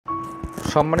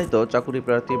সম্মানিত চাকরি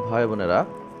প্রার্থী ভাই বোনেরা,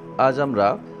 আজ আমরা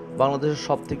বাংলাদেশের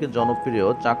সবথেকে জনপ্রিয়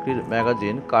চাকরির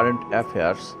ম্যাগাজিন কারেন্ট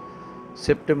অ্যাফেয়ার্স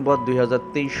সেপ্টেম্বর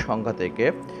 2023 সংখ্যা থেকে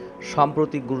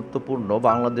সাম্প্রতিক গুরুত্বপূর্ণ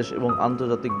বাংলাদেশ এবং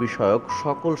আন্তর্জাতিক বিষয়ক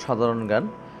সকল সাধারণ জ্ঞান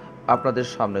আপনাদের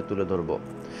সামনে তুলে ধরব।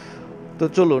 তো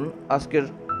চলুন আজকের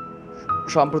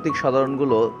সাম্প্রতিক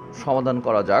সাধারণগুলো সমাধান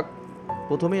করা যাক।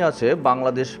 প্রথমেই আছে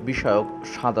বাংলাদেশ বিষয়ক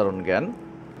সাধারণ জ্ঞান।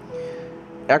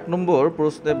 1 নম্বর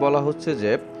প্রশ্নে বলা হচ্ছে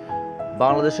যে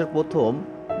বাংলাদেশের প্রথম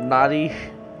নারী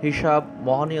হিসাব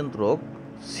মহানিয়ন্ত্রক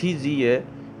সিজিএ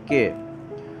কে?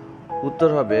 উত্তর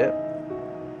হবে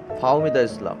ফাহমিদা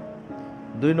ইসলাম।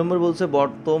 2 নম্বর বলছে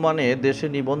বর্তমানে দেশে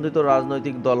নিবন্ধিত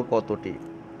রাজনৈতিক দল কতটি?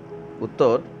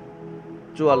 উত্তর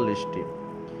 44টি।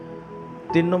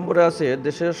 3 নম্বরে আছে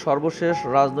দেশের সর্বশেষ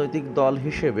রাজনৈতিক দল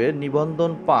হিসেবে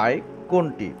নিবন্ধন পায়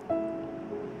কোনটি?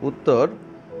 উত্তর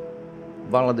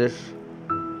বাংলাদেশ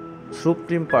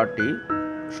সুপ্রিম পার্টি,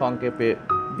 সংক্ষেপে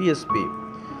বিএসপি।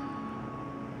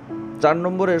 4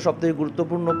 নম্বরের সবথেকে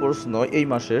গুরুত্বপূর্ণ প্রশ্ন এই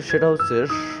মাসে, সেটা হচ্ছে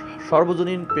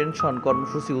সর্বজনীন পেনশন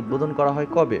কর্মসূচি উদ্বোধন করা হয়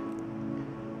কবে?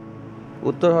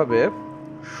 উত্তর হবে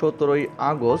 17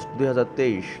 আগস্ট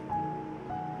 2023।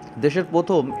 দেশের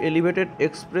প্রথম এলিভেটেড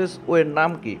এক্সপ্রেসওয়ের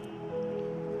নাম কি?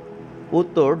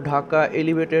 উত্তর ঢাকা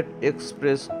এলিভেটেড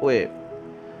এক্সপ্রেসওয়ে।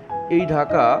 এই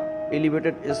ঢাকা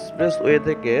এলিভেটেড এক্সপ্রেসওয়ে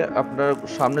থেকে আপনার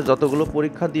সামনে যতগুলো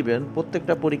পরীক্ষা দিবেন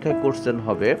প্রত্যেকটা পরীক্ষায় কোশ্চেন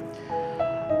হবে।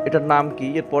 এটার নাম কি,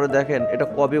 এরপরে দেখেন এটা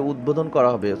কবে উদ্বোধন করা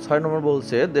হবে। 6 নম্বর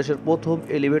বলছে দেশের প্রথম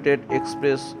এলিভেটেড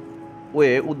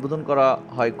এক্সপ্রেসওয়ে উদ্বোধন করা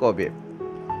হয় কবে?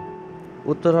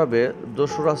 উত্তর হবে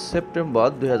 2রা সেপ্টেম্বর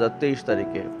 2023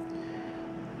 তারিখে।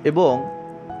 এবং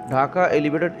ঢাকা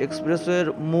এলিভেটেড এক্সপ্রেসওয়ের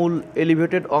মূল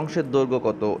এলিভেটেড অংশের দৈর্ঘ্য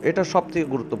কত? এটা সবথেকে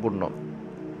গুরুত্বপূর্ণ,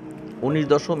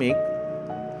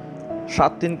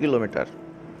 19.73 কিলোমিটার।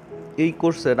 এই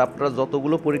কোর্সের আপনারা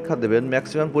যতগুলো পরীক্ষা দেবেন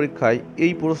ম্যাক্সিমাম পরীক্ষায়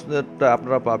এই প্রশ্নটা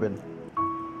আপনারা পাবেন।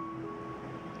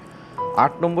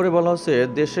 8 নম্বরে বলা হচ্ছে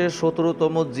দেশের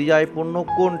 17তম জিআই পণ্য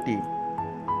কোনটি?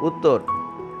 উত্তর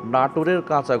নাটোরের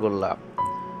কাঁচাগোল্লা।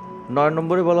 9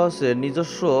 নম্বরে বলা হচ্ছে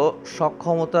নিজস্ব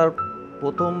সক্ষমতার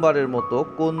প্রথমবারের মতো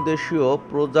কোন দেশীয়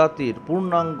প্রজাতির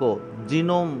পূর্ণাঙ্গ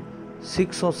জিনোম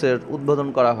সিকোন্সের উদ্বোধন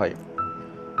করা হয়?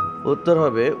 উত্তর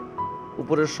হবে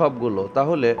উপরের সবগুলো,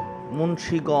 তাহলে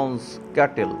মুন্সিগঞ্জ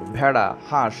ক্যাটেল, ভেড়া,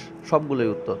 হাঁস সবগুলোই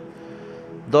উত্তর।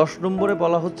 10 নম্বরে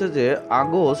বলা হচ্ছে যে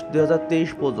আগস্ট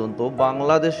 2023 পর্যন্ত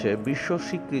বাংলাদেশে বিশ্ব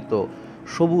স্বীকৃত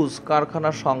সবুজ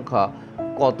কারখানার সংখ্যা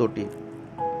কতটি?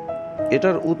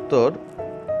 এটার উত্তর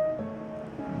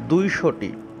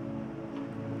 200টি।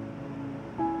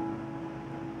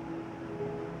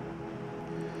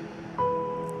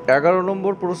 11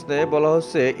 নম্বর প্রশ্নে বলা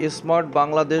হচ্ছে স্মার্ট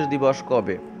বাংলাদেশ দিবস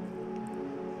কবে?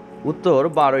 উত্তর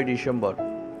 12ই ডিসেম্বর।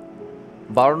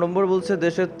 12 নম্বর বলছে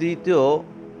দেশের তৃতীয়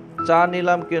চা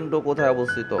নিলাম কেন্দ্র কোথায়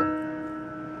অবস্থিত?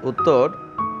 উত্তর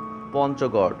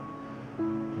পঞ্চগড়।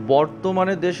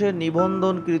 বর্তমানে দেশে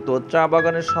নিবন্ধনকৃত চা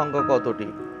বাগানের সংখ্যা কতটি?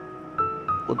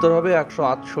 উত্তর হবে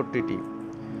 168টি।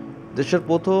 দেশের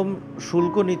প্রথম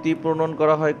শুল্ক নীতি প্রণয়ন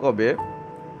করা হয় কবে?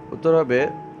 উত্তর হবে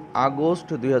আগস্ট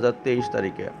 2023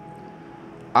 তারিখে।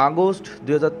 আগস্ট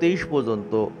 2023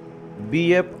 পর্যন্ত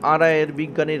বিএফআরআই এর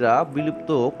বিজ্ঞানীরা বিলুপ্ত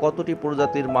কতটি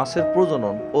প্রজাতির মাছের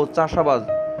প্রজনন ও চাষাবাদ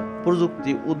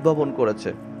প্রযুক্তি উদ্ভাবন করেছে?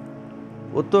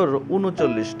 উত্তর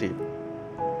 39টি।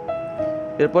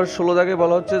 এরপর 16 দাগে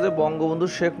বলা হচ্ছে যে বঙ্গবন্ধু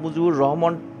শেখ মুজিবুর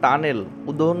রহমান টানেল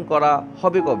উদ্বোধন করা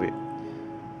হবে কবে?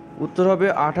 উত্তর হবে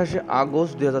 28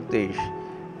 আগস্ট 2023।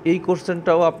 এই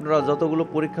কোশ্চেনটাও আপনারা যতগুলো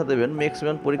পরীক্ষা দেবেন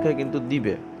ম্যাক্সিমাম পরীক্ষায় কিন্তু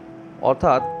দিবে,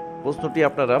 অর্থাৎ প্রশ্নটি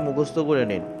আপনারা মুখস্থ করে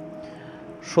নিন।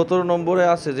 17 নম্বরে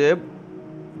আছে যে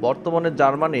বর্তমানে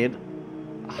জার্মানির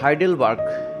হাইডেলবার্গ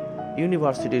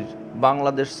ইউনিভার্সিটির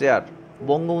বাংলাদেশ চেয়ার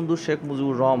বঙ্গবন্ধু শেখ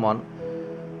মুজিবুর রহমান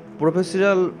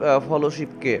প্রফেসরাল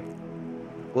ফেলোশিপ কে?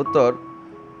 উত্তর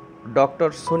ডক্টর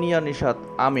সোনিয়া নিশাত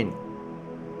আমিন।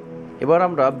 এবার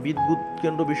আমরা বিদ্যুৎ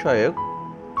কেন্দ্র বিষয়ক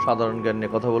সাধারণ জ্ঞান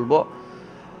নিয়ে কথা বলবো।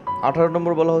 18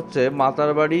 নম্বর বলা হচ্ছে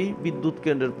মাতারবাড়ি বিদ্যুৎ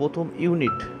কেন্দ্রের প্রথম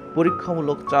ইউনিট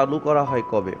পরীক্ষামূলক চালু করা হয়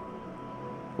কবে?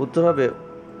 উত্তর হবে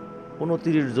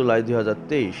 29 জুলাই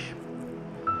 2023।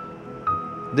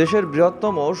 দেশের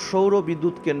বৃহত্তম সৌর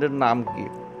বিদ্যুৎ কেন্দ্রের নাম কি?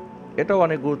 এটাও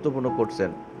অনেক গুরুত্বপূর্ণ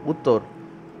কোশ্চেন। উত্তর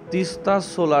তিস্তা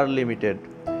সোলার লিমিটেড।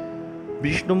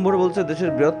 20 নম্বর বলছে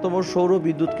দেশের বৃহত্তম সৌর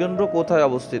বিদ্যুৎ কেন্দ্র কোথায়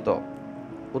অবস্থিত?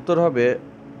 উত্তর হবে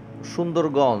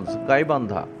সুন্দরগঞ্জ,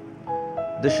 গাইবান্ধা।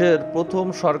 দেশের প্রথম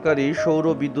সরকারি সৌর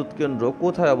বিদ্যুৎ কেন্দ্র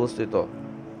কোথায় অবস্থিত?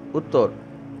 উত্তর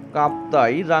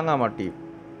কাপ্তাই, রাঙামাটি।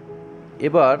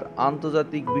 এবার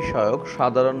আন্তর্জাতিক বিষয়ক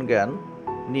সাধারণ জ্ঞান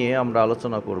নিয়ে আমরা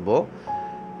আলোচনা করব।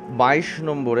 22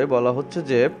 নম্বরে বলা হচ্ছে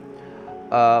যে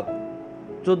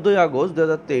 14 আগস্ট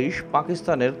 2023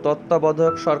 পাকিস্তানের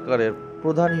তত্ত্বাবধায়ক সরকারের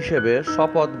প্রধান হিসেবে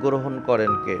শপথ গ্রহণ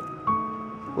করেন কে?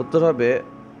 উত্তর হবে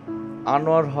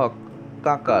আনোয়ার হক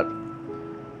কাকার।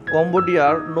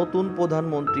 কম্বোডিয়ার নতুন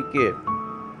প্রধানমন্ত্রী কে?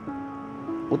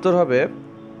 উত্তর হবে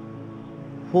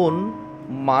হুন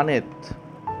মানেত।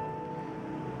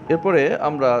 এরপরে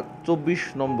আমরা 24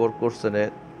 নম্বর কোশ্চেনে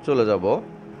চলে যাব।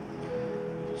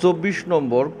 24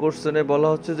 নম্বর কোশ্চেনে বলা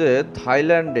হচ্ছে যে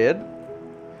থাইল্যান্ডের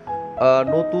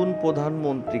নতুন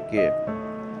প্রধানমন্ত্রী কে?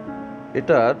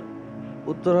 এটার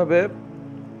উত্তর হবে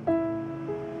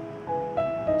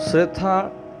শ্রেথা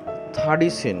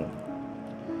থাডিসিন।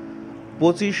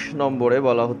 25 নম্বরে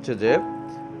বলা হচ্ছে যে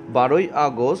 12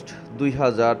 আগস্ট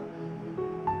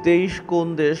 2023 কোন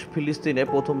দেশ ফিলিস্তিনে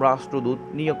প্রথম রাষ্ট্রদূত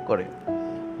নিয়োগ করে?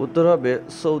 উত্তর হবে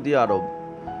সৌদি আরব।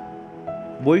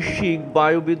 বৈশ্বিক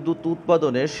বায়ুবিদ্যুৎ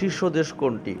উৎপাদনের শীর্ষ দেশ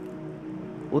কোনটি?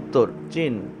 উত্তর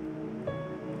চীন।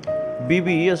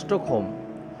 বিবি স্টকহোম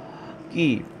কি?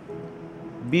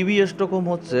 বিবি স্টকহোম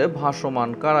হচ্ছে ভাসমান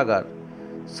কারাগার।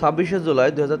 26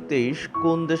 জুলাই 2023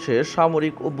 কোন দেশে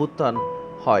সামরিক অভ্যুত্থান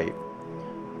হয়?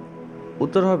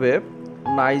 উত্তর হবে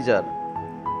নাইজার।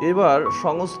 এবার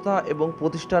সংস্থা এবং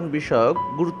প্রতিষ্ঠান বিষয়ক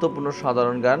গুরুত্বপূর্ণ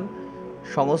সাধারণ জ্ঞান।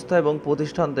 সংস্থা এবং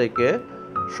প্রতিষ্ঠান থেকে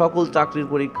সকল চাকরির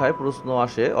পরীক্ষায় প্রশ্ন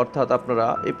আসে, অর্থাৎ আপনারা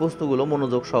এই প্রশ্নগুলো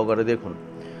মনোযোগ সহকারে দেখুন।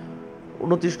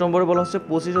 29 নম্বরে বলা হচ্ছে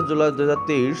 25 জুলাই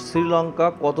 2023 শ্রীলঙ্কা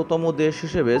কততম দেশ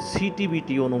হিসেবে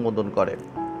সিটিবিটি অনুমোদন করে?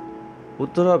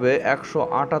 উত্তর হবে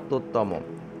 178তম।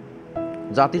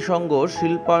 জাতিসংঘ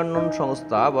শিল্পায়ন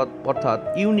সংস্থা অর্থাৎ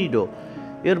ইউনিডো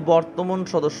এর বর্তমান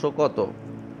সদস্য কত?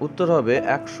 উত্তর হবে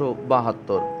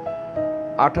 172।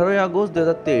 18 আগস্ট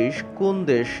 2023 কোন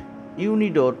দেশ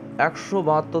ইউনিডোর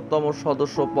 172তম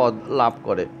সদস্য পদ লাভ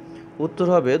করে? উত্তর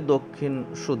হবে দক্ষিণ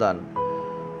সুদান।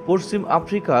 পশ্চিম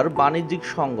আফ্রিকার বাণিজ্যিক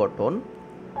সংগঠন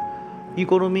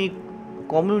economic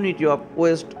community of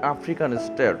West African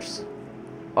states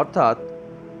অর্থাৎ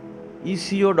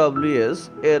ইসিওডব্লিউএস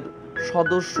এর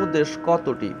সদস্য দেশ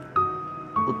কতটি?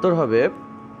 উত্তর হবে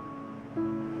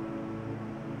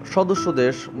সদস্য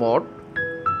দেশ মোট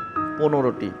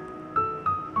 15টি।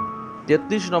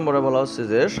 33 নম্বরে বলা হচ্ছে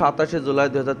যে 27 জুলাই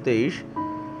 2023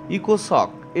 ইকোসক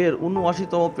এর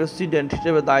 79তম প্রেসিডেন্ট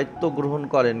হিসেবে দায়িত্ব গ্রহণ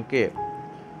করেন কে?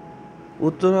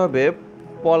 উত্তর হবে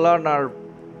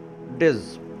পলানারডেজ,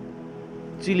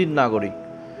 চিলির নাগরিক।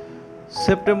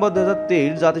 সেপ্টেম্বর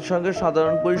 2023 জাতিসংঘের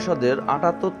সাধারণ পরিষদের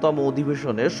 78তম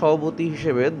অধিবেশনে সভাপতি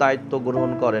হিসেবে দায়িত্ব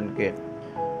গ্রহণ করেন কে?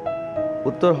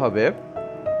 উত্তর হবে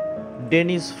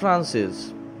ডেনিস ফ্রান্সিস।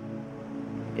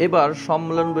 এবার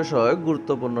সম্মেলন বিষয়ক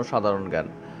গুরুত্বপূর্ণ সাধারণ জ্ঞান।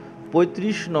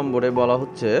 35 নম্বরে বলা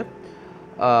হচ্ছে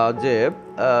যে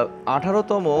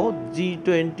 18তম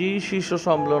G20 শীর্ষ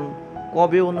সম্মেলন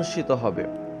কবে অনুষ্ঠিত হবে?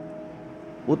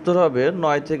 উত্তর হবে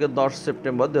 9 থেকে 10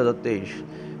 সেপ্টেম্বর 2023।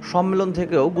 সম্মেলন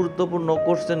থেকেও গুরুত্বপূর্ণ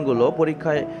কোশ্চেনগুলো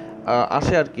পরীক্ষায়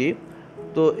আসে আর কি।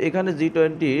 তো এখানে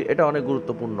G20 এটা অনেক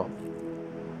গুরুত্বপূর্ণ।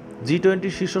 G20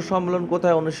 শীর্ষ সম্মেলন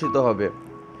কোথায় অনুষ্ঠিত হবে?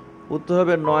 উত্তর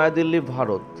হবে নয়াদিল্লি,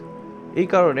 ভারত। এই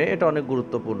কারণে এটা অনেক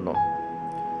গুরুত্বপূর্ণ।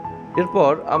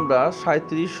 এরপর আমরা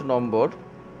 37 নম্বর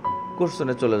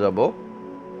কোশ্চেনে চলে যাব।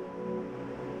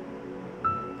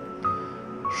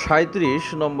 37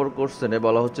 নম্বর কোশ্চেনে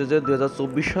বলা হচ্ছে যে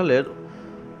 2024 সালের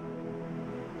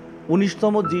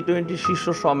 19তম G20 শীর্ষ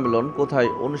সম্মেলন কোথায়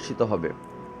অনুষ্ঠিত হবে?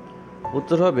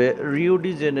 উত্তর হবে Rio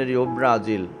de Janeiro,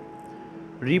 Brazil.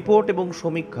 Report এবং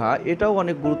সমীক্ষা এটাও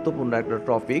অনেক গুরুত্বপূর্ণ একটা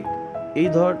টপিক।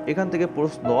 এখান থেকে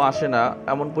প্রশ্ন আসে না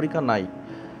এমন পরীক্ষা নাই,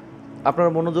 আপনারা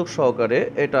মনোযোগ সহকারে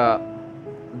এটা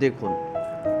দেখুন।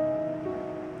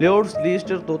 লিওর্ডস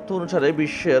লিস্টের তথ্য অনুসারে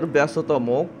বিশ্বের ব্যস্ততম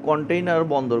কন্টেইনার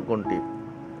বন্দর কোনটি?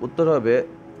 উত্তর হবে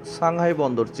সাংহাই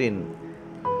বন্দর, চীন।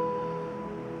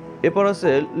 এরপর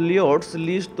আছে লিওর্ডস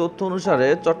লিস্ট তথ্য অনুসারে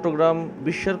চট্টগ্রাম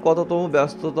বিশ্বের কততম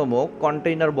ব্যস্ততম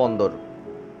কন্টেইনার বন্দর?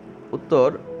 উত্তর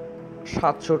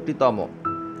 67তম।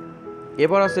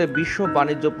 এবার আছে বিশ্ব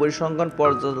বাণিজ্য পরিসংখ্যান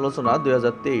পর্যালোচনা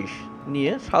 2023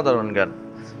 নিয়ে সাধারণ জ্ঞান।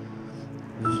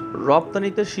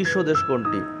 রপ্তানিতে শীর্ষ দেশ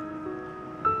কোনটি?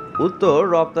 উত্তর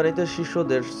রপ্তানিতে শীর্ষ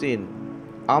দেশ চীন।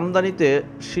 আমদানিতে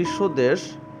শীর্ষ দেশ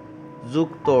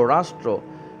যুক্তরাষ্ট্র।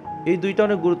 এই দুইটা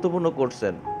অনেক গুরুত্বপূর্ণ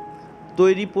কোশ্চেন।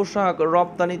 তৈরি পোশাক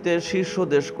রপ্তানিতে শীর্ষ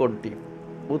দেশ কোনটি?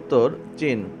 উত্তর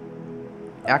চীন।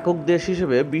 একক দেশ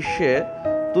হিসেবে বিশ্বে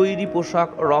তৈরি পোশাক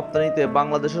রপ্তানিতে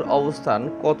বাংলাদেশের অবস্থান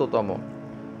কততম?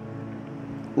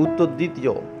 উত্তর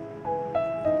দ্বিতীয়।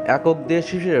 একক দেশ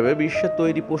হিসেবে বিশ্বে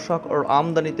তৈরি পোশাক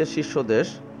আমদানিতে শীর্ষ দেশ?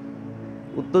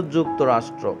 উত্তর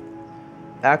যুক্তরাষ্ট্র।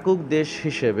 একক দেশ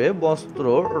হিসেবে বস্ত্র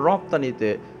রপ্তানিতে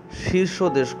শীর্ষ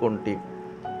দেশ কোনটি?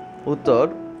 উত্তর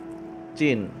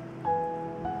চীন।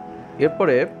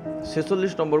 এরপরে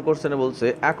 46 নম্বর কোশ্চেনে বলছে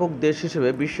একক দেশ হিসেবে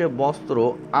বিশ্বে বস্ত্র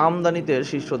আমদানিতে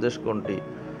শীর্ষ দেশ কোনটি?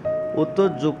 উত্তর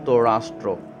যুক্তরাষ্ট্র।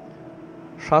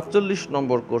 47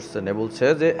 নম্বর কোশ্চেনে বলছে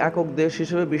যে একক দেশ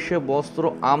হিসেবে বিশ্বে বস্ত্র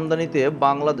আমদানিতে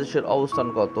বাংলাদেশের অবস্থান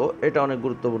কত? এটা অনেক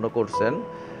গুরুত্বপূর্ণ কোশ্চেন,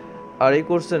 আর এই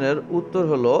কোশ্চেনের উত্তর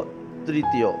হলো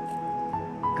তৃতীয়।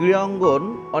 ক্রীড়াঙ্গন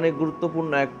অনেক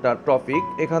গুরুত্বপূর্ণ একটা টপিক,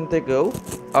 এখান থেকেও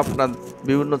আপনার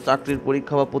বিভিন্ন চাকরির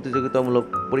পরীক্ষা বা প্রতিযোগিতামূলক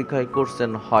পরীক্ষায়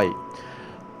কোশ্চেন হয়।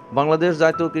 বাংলাদেশ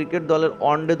জাতীয় ক্রিকেট দলের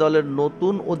ওয়ানডে দলের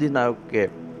নতুন অধিনায়ককে?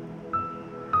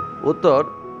 উত্তর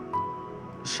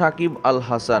সাকিব আল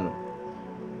হাসান।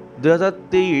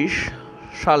 2023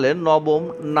 সালের নবম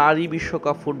নারী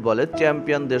বিশ্বকাপ ফুটবলের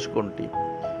চ্যাম্পিয়ন দেশ কোনটি?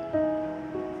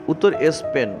 উত্তর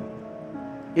স্পেন।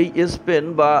 এই স্পেন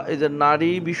বা এই যে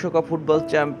নারী বিশ্বকাপ ফুটবল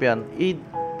চ্যাম্পিয়ন, এই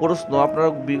প্রশ্ন আপনারা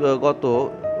বিগত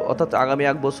অর্থাৎ আগামী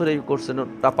এক বছর এই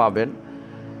কোশ্চেনটা পাবেন।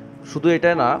 শুধু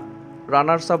এটাই না,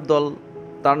 রানার্স আপ দল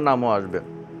তার নামও আসবে।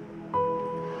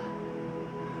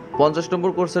 50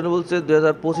 নম্বর কোশ্চেন বলছে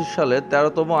 2025 সালে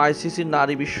 13তম আইসিসি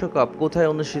নারী বিশ্বকাপ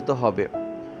কোথায় অনুষ্ঠিত হবে?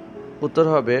 উত্তর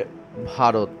হবে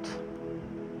ভারত।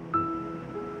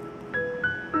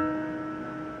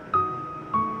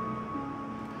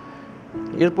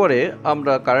 এরপরে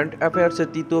আমরা কারেন্ট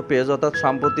অ্যাফেয়ার্সের তৃতীয় পেজ অর্থাৎ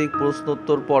সাম্প্রতিক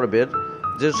প্রশ্নোত্তর পর্বের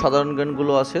যে সাধারণ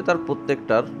জ্ঞানগুলো আছে তার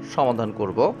প্রত্যেকটার সমাধান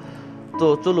করব। তো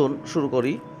চলুন শুরু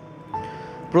করি।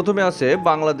 প্রথমে আছে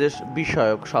বাংলাদেশ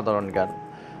বিষয়ক সাধারণ জ্ঞান।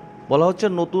 বলা হচ্ছে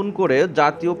নতুন করে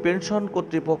জাতীয় পেনশন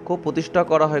কর্তৃপক্ষ প্রতিষ্ঠা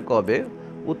করা হয় কবে?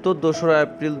 উত্তর 2রা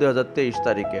এপ্রিল 2023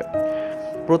 তারিখে।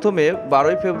 প্রথমে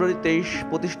 12ই ফেব্রুয়ারি 23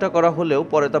 প্রতিষ্ঠা করা হলেও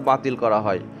পরে তা বাতিল করা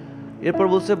হয়। এরপর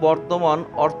বলছে বর্তমান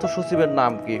অর্থ সচিবের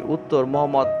নাম কি? উত্তর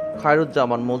মোহাম্মদ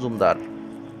খায়রুজ্জামান মজুমদার।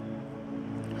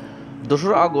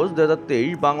 2রা আগস্ট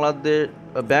 2023 বাংলাদেশ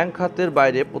ব্যাংক খাতের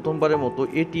বাইরে প্রথমবারের মতো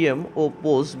এটিএম ও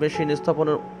পোস মেশিন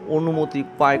স্থাপনের অনুমতি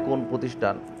পায় কোন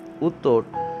প্রতিষ্ঠান? উত্তর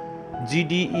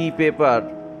জিডিই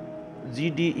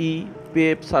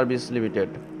পেপ সার্ভিস লিমিটেড।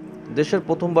 দেশের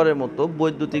প্রথমবারের মতো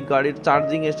বৈদ্যুতিক গাড়ির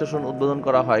চার্জিং স্টেশন উদ্বোধন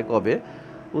করা হয় কবে?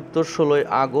 উত্তর 16ই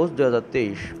আগস্ট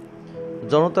 2023।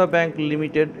 জনতা ব্যাংক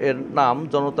লিমিটেড এর নাম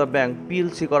জনতা ব্যাংক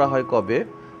পিএলসি করা হয় কবে?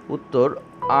 উত্তর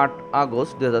 8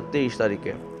 আগস্ট 2023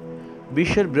 তারিখে।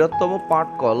 বিশ্বের বৃহত্তম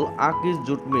পাটকল আকিজ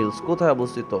জুট মিলস কোথায়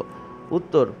অবস্থিত?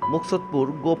 উত্তর মুকসুদপুর,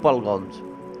 গোপালগঞ্জ।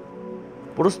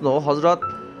 প্রশ্ন হযরত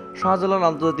শাহজালাল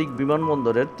আন্তর্জাতিক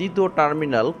বিমানবন্দরের তৃতীয়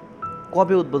টার্মিনাল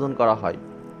কবে উদ্বোধন করা হয়?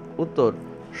 উত্তর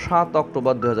 7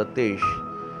 অক্টোবর 2023।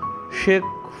 শেখ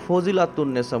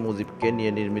ফজিলাতুন্নেসা মুজিবকে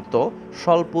নিয়ে নির্মিত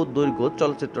স্বল্প দৈর্ঘ্য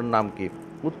চলচ্চিত্রের নাম কি?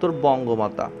 উত্তর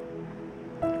বঙ্গমাতা।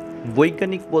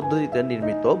 বৈজ্ঞানিক পদ্ধতিতে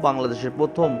নির্মিত বাংলাদেশের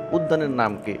প্রথম উদ্যানের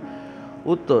নাম কি?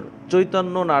 উত্তর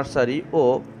চৈতন্য নার্সারি ও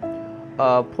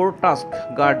ফোরটাস্ক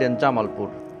গার্ডেন, জামালপুর।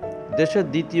 দেশের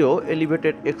দ্বিতীয়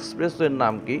এলিভেটেড এক্সপ্রেসওয়ের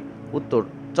নাম কি? উত্তর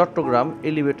চট্টগ্রাম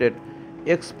এলিভেটেড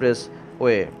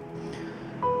এক্সপ্রেসওয়ে।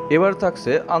 এবার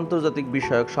থাকছে আন্তর্জাতিক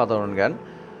বিষয়ক সাধারণ জ্ঞান।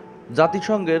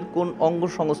 জাতিসংঘের কোন অঙ্গ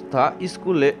সংস্থা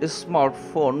স্কুলে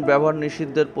স্মার্টফোন ব্যবহার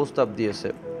নিষিদ্ধের প্রস্তাব দিয়েছে?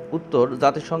 উত্তর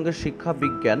জাতিসংঘের শিক্ষা,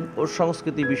 বিজ্ঞান ও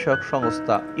সংস্কৃতি বিষয়ক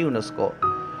সংস্থা ইউনেস্কো।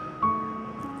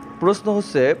 প্রশ্ন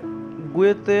হচ্ছে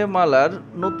গুয়েতেমালার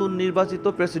নতুন নির্বাচিত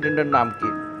প্রেসিডেন্টের নাম কি?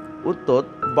 উত্তর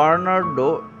বার্নার্ডো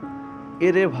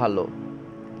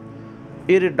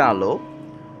এরেডালো।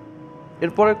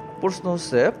 এরপরে প্রশ্ন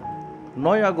হচ্ছে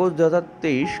 9 আগস্ট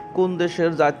 2023 কোন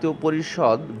দেশের জাতীয়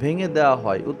পরিষদ ভেঙে দেওয়া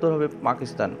হয়? উত্তর হবে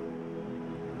পাকিস্তান।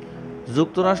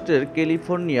 যুক্তরাষ্ট্রের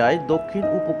ক্যালিফোর্নিয়ায় দক্ষিণ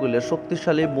উপকূলে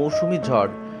শক্তিশালী মৌসুমি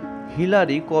ঝড়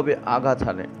হিলারি কবে আঘাত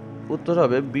হানে? উত্তর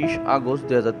হবে 20 আগস্ট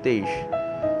 2023।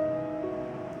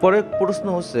 পরের প্রশ্ন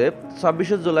হচ্ছে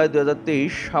 26 জুলাই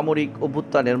 2023 সামরিক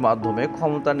অভ্যুত্থানের মাধ্যমে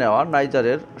ক্ষমতা নেওয়া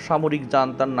নাইজারের সামরিক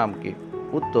জান্তার নাম কি?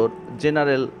 উত্তর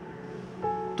জেনারেল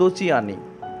তোচিয়ানি।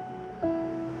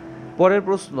 পরের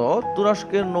প্রশ্ন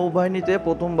তুরস্কের নৌবাহিনীতে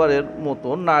প্রথমবারের মতো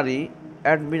নারী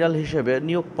অ্যাডমিরাল হিসেবে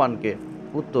নিয়োগ পান কে?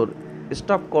 উত্তর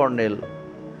স্টাফ কর্নেল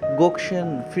গোকসেন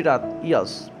ফিরাত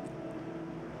ইয়াস।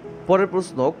 পরের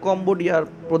প্রশ্ন কম্বোডিয়ার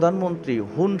প্রধানমন্ত্রী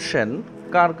হুন সেন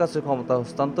কার কাছে ক্ষমতা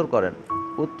হস্তান্তর করেন?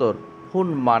 উত্তর হুন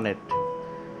মানেট।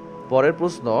 পরের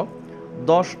প্রশ্ন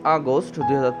 10 আগস্ট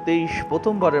 2023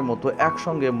 প্রথমবারের মতো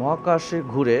একসঙ্গে মহাকাশে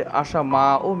ঘুরে আসা মা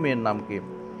ও মেয়ের নাম কি?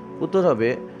 উত্তর হবে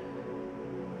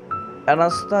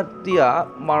অ্যানাস্তাসিয়া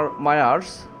মায়ার্স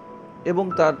এবং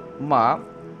তার মা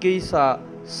কেইসা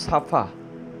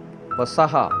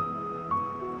সাহা।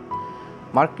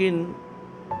 মার্কিন।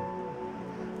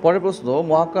 পরের প্রশ্ন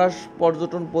মহাকাশ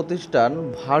পর্যটন প্রতিষ্ঠান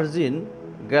ভার্জিন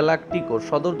গ্যালাকটিকোর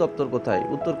সদর দপ্তর কোথায়?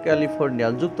 উত্তর ক্যালিফোর্নিয়া,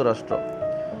 যুক্তরাষ্ট্র।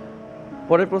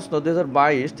 পরের প্রশ্ন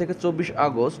 2022 থেকে 24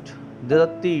 আগস্ট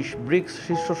 2023 ব্রিক্স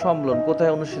শীর্ষ সম্মেলন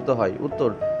কোথায় অনুষ্ঠিত হয়? উত্তর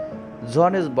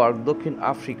জোহানেসবার্গ, দক্ষিণ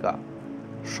আফ্রিকা।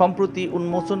 সম্প্রতি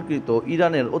উন্মোচনকৃত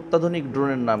ইরানের অত্যাধুনিক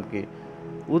ড্রোনের নাম কি?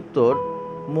 উত্তর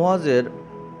মোয়াজের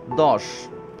 10।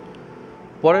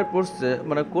 পরের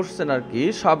কোশ্চেন আর কি,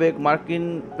 সাবেক মার্কিন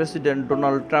প্রেসিডেন্ট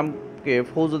ডোনাল্ড ট্রাম্পকে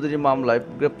ফৌজদারি মামলায়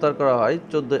গ্রেপ্তার করা হয়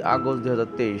 14 আগস্ট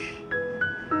 2023।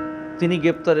 তিনি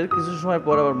গ্রেপ্তারের কিছু সময়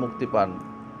পর আবার মুক্তি পান।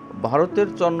 ভারতের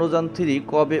চন্দ্রযান 3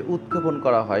 কবে উৎক্ষেপণ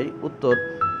করা হয়? উত্তর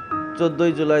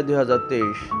 14 জুলাই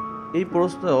 2023। এই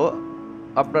প্রশ্ন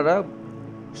আপনারা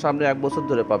সামনে 1 বছর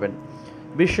ধরে পাবেন।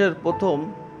 বিশ্বের প্রথম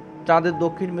চাঁদের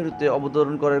দক্ষিণ মেরুতে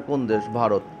অবতরণ করে কোন দেশ?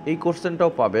 ভারত। এই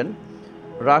কোশ্চেনটাও পাবেন।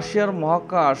 রাশিয়ার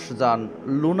মহাকাশযান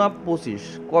লুনা 25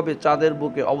 কবে চাঁদের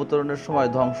বুকে অবতরণের সময়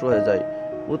ধ্বংস হয়ে যায়?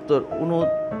 উত্তর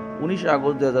 19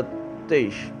 আগস্ট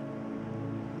 2023।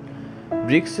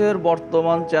 ব্রিক্সের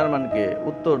বর্তমান চেয়ারম্যান কে?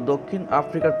 উত্তর দক্ষিণ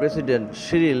আফ্রিকার প্রেসিডেন্ট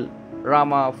সিরিল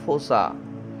রামাফোসা।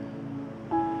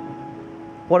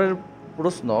 পরের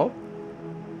প্রশ্ন,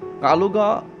 কালুগা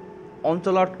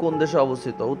অঞ্চলাট কোন দেশে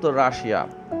অবস্থিত? উত্তর রাশিয়া।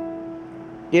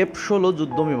 F-16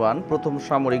 যুদ্ধবিমান প্রথম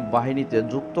সামরিক বাহিনীতে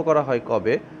যুক্ত করা হয়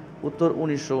কবে? উত্তর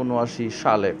 1979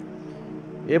 সালে।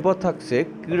 এরপর থাকছে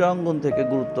ক্রীড়াঙ্গন থেকে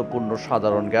গুরুত্বপূর্ণ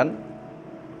সাধারণ জ্ঞান।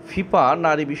 ফিফা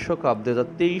নারী বিশ্বকাপ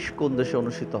 2023 কোন দেশে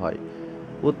অনুষ্ঠিত হয়?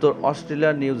 উত্তর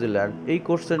অস্ট্রেলিয়া, নিউজিল্যান্ড। এই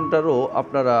কোশ্চেনটারও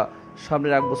আপনারা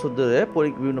সামনের 1 বছর ধরে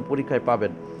বিভিন্ন পরীক্ষায়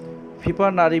পাবেন। ফিফা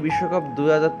নারী বিশ্বকাপ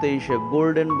 2023-এ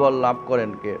গোল্ডেন বল লাভ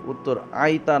করেন কে? উত্তর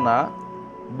আইতানা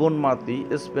বোনমাতি,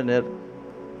 স্পেনের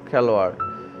খেলোয়াড়।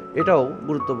 এটাও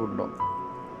গুরুত্বপূর্ণ।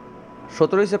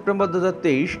 17 সেপ্টেম্বর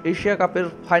 2023 এশিয়া কাপের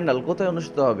ফাইনাল কোথায়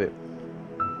অনুষ্ঠিত হবে?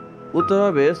 উত্তর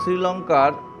হবে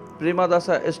শ্রীলঙ্কার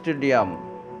প্রেমাদাসা স্টেডিয়াম।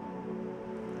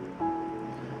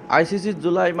 আইসিসির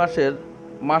জুলাই মাসের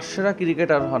মাসসেরা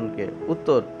ক্রিকেটার হন কে?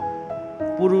 উত্তর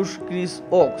পুরুষ ক্রিস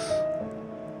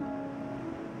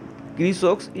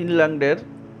ওকস ইংল্যান্ডের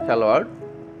খেলোয়াড়।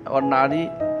 আর নারী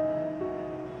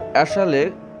অ্যাশালে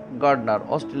গার্ডনার,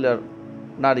 অস্ট্রেলিয়ার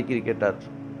নারী ক্রিকেটার।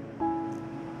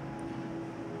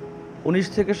 19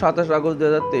 থেকে 27 আগস্ট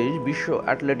 2023 বিশ্ব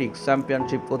অ্যাথলেটিক্স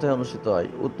চ্যাম্পিয়নশিপ কোথায় অনুষ্ঠিত হয়?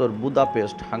 উত্তর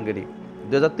বুদাপেস্ট, হাঙ্গেরি।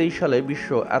 2023 সালে বিশ্ব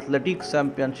অ্যাথলেটিক্স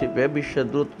চ্যাম্পিয়নশিপে বিশ্বের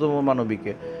দ্রুততম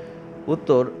মানবীকে?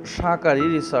 উত্তর শাকারি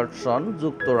রিচার্ডসন,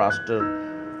 যুক্তরাষ্ট্রের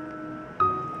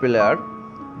প্লেয়ার।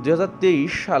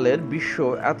 2023 সালের বিশ্ব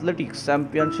অ্যাথলেটিক্স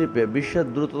চ্যাম্পিয়নশিপে বিশ্বের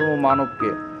দ্রুততম মানবকে?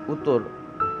 উত্তর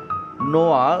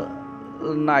নোয়া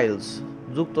নাইলস,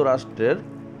 যুক্তরাষ্ট্রের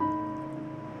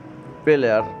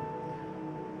প্লেয়ার।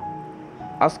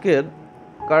 আজকের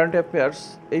কারেন্ট অ্যাফেয়ার্স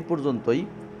এই পর্যন্তই।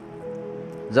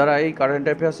 যারা এই কারেন্ট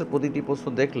অ্যাফেয়ার্সের প্রতিটি প্রশ্ন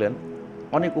দেখলেন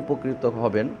অনেক উপকৃত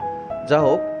হবেন। যা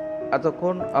হোক,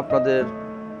 এতক্ষণ আপনাদের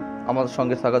আমাদের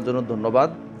সঙ্গে থাকার জন্য ধন্যবাদ।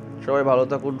 সবাই ভালো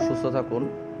থাকুন, সুস্থ থাকুন,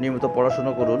 নিয়মিত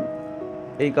পড়াশোনা করুন,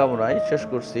 এই কামনায় শেষ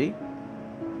করছি।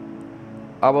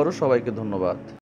 আবারও সবাইকে ধন্যবাদ।